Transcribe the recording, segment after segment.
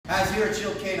As here at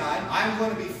Shield Canine, I'm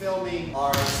going to be filming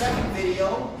our second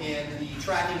video in the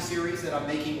tracking series that I'm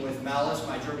making with Malice,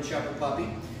 my German Shepherd puppy.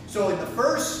 So in the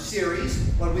first series,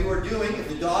 what we were doing,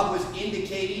 the dog was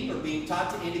indicating or being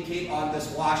taught to indicate on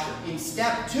this washer. In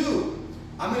step 2,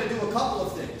 I'm going to do a couple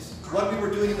of things. What we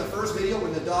were doing in the first video,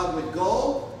 when the dog would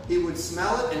go, he would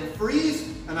smell it and freeze,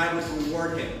 and I would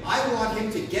reward him. I want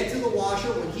him to get to the washer.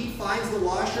 When he finds the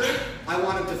washer, I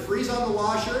want him to freeze on the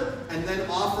washer and then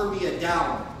offer me a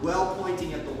down, well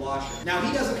pointing at the washer. Now,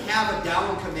 he doesn't have a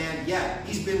down command yet.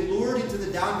 He's been lured into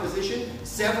the down position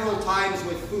several times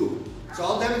with food. So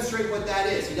I'll demonstrate what that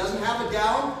is. He doesn't have a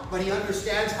down, but he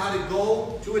understands how to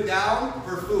go to a down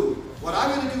for food. What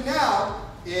I'm going to do now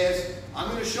is I'm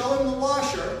going to show him the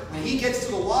washer. When he gets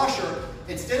to the washer,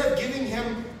 instead of giving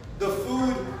him the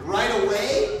food right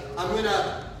away, I'm going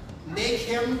to make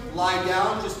him lie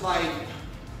down just by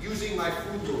using my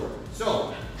food lure.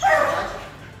 So, watch.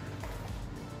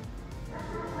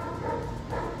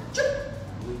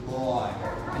 Good boy.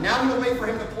 And now I'm going to wait for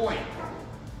him to point.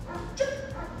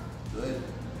 Good.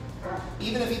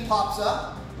 Even if he pops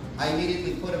up, I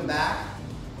immediately put him back.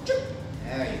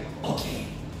 There you go. Okay.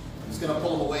 I'm just going to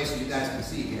pull him away so you guys can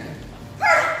see again.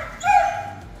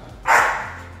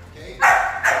 Okay.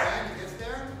 Again, he gets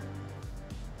there.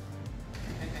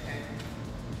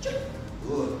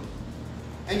 Good.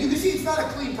 And you can see it's not a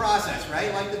clean process,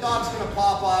 right? Like the dog's going to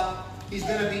pop up. He's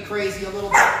going to be crazy a little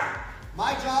bit.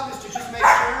 My job is to just make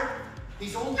sure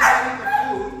he's only getting the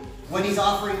food when he's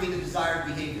offering me the desired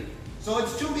behavior. So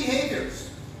it's 2 behaviors.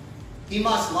 He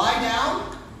must lie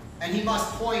down and he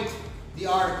must point the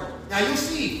article. Now you'll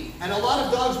see, and a lot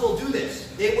of dogs will do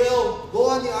this. They will go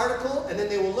on the article and then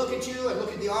they will look at you and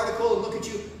look at the article and look at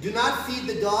you. Do not feed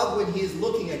the dog when he is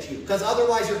looking at you, because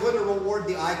otherwise you're going to reward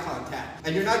the eye contact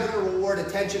and you're not going to reward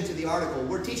attention to the article.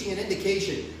 We're teaching an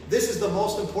indication. This is the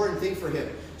most important thing for him.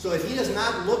 So if he does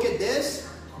not look at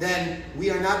this, then we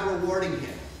are not rewarding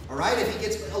him. All right, if he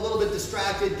gets a little bit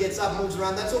distracted, gets up, moves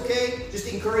around, that's okay.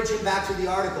 Just encourage him back to the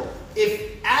article.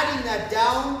 If adding that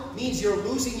down means you're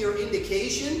losing your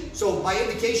indication, so by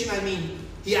indication I mean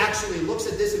he actually looks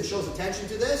at this and shows attention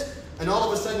to this, and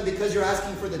all of a sudden because you're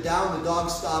asking for the down, the dog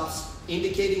stops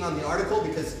indicating on the article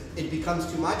because it becomes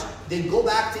too much, then go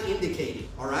back to indicating,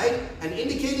 all right? And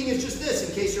indicating is just this,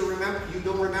 in case you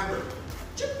don't remember.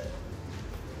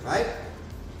 Right?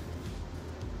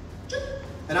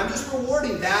 And I'm just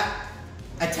rewarding that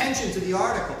attention to the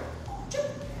article.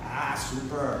 Ah,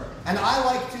 super. And I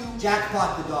like to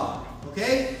jackpot the dog,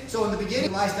 okay? So in the beginning,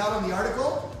 he lies down on the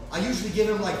article. I usually give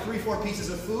him like 3-4 pieces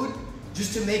of food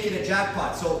just to make it a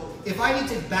jackpot. So if I need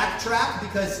to backtrack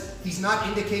because he's not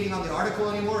indicating on the article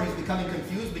anymore, he's becoming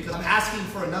confused because I'm asking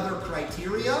for another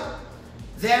criteria,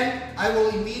 then I will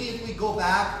immediately go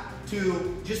back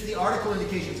to just the article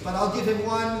indications, but I'll give him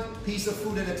 1 piece of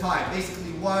food at a time,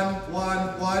 basically 1,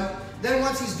 1, 1. Then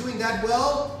once he's doing that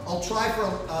well, I'll try for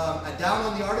a down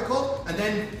on the article, and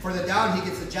then for the down he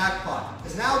gets a jackpot.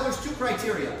 Because now there's 2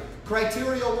 criteria.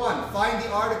 Criteria 1, find the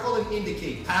article and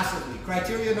indicate passively.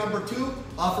 Criteria number 2,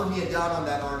 offer me a down on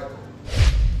that article.